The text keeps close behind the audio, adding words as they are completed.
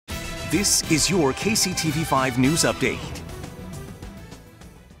This is your KCTV5 News Update.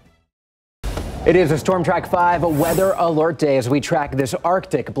 It is a Storm Track 5 weather alert day as we track this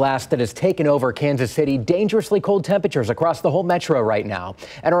Arctic blast that has taken over Kansas City. Dangerously cold temperatures across the whole metro right now.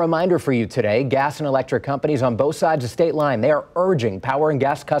 And a reminder for you today, gas and electric companies on both sides of state line, they are urging power and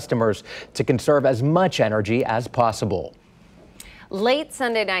gas customers to conserve as much energy as possible. Late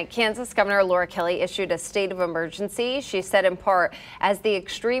Sunday night, Kansas Governor Laura Kelly issued a state of emergency. She said in part, as the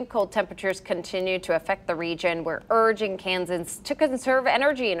extreme cold temperatures continue to affect the region, we're urging Kansans to conserve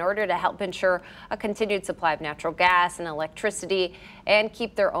energy in order to help ensure a continued supply of natural gas and electricity and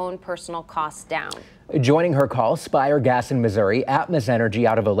keep their own personal costs down. Joining her call, Spire Gas in Missouri, Atmos Energy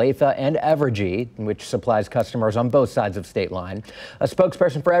out of Olathe, and Evergy, which supplies customers on both sides of state line. A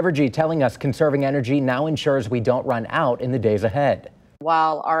spokesperson for Evergy telling us conserving energy now ensures we don't run out in the days ahead.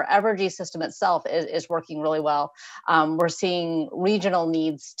 While our Evergy system itself is working really well, we're seeing regional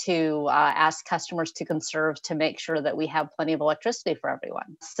needs to ask customers to conserve to make sure that we have plenty of electricity for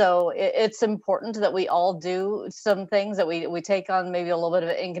everyone. So it's important that we all do some things, that we take on maybe a little bit of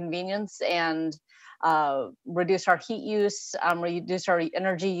inconvenience and reduce our heat use, reduce our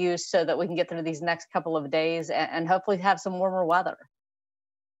energy use so that we can get through these next couple of days and hopefully have some warmer weather.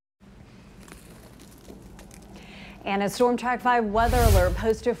 And a Storm Track 5 weather alert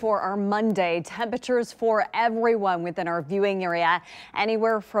posted for our Monday. Temperatures for everyone within our viewing area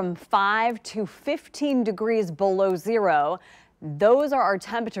anywhere from 5 to 15 degrees below zero. Those are our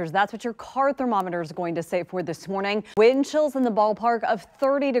temperatures. That's what your car thermometer is going to say for this morning. Wind chills in the ballpark of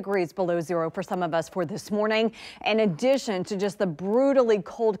 30 degrees below zero for some of us for this morning. In addition to just the brutally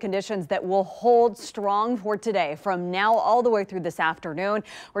cold conditions that will hold strong for today from now all the way through this afternoon.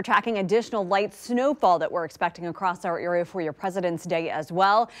 We're tracking additional light snowfall that we're expecting across our area for your President's Day as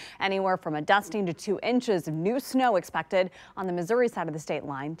well. Anywhere from a dusting to 2 inches of new snow expected on the Missouri side of the state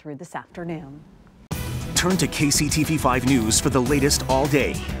line through this afternoon. Turn to KCTV5 News for the latest all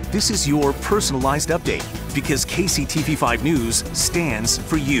day. This is your personalized update because KCTV5 News stands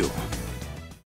for you.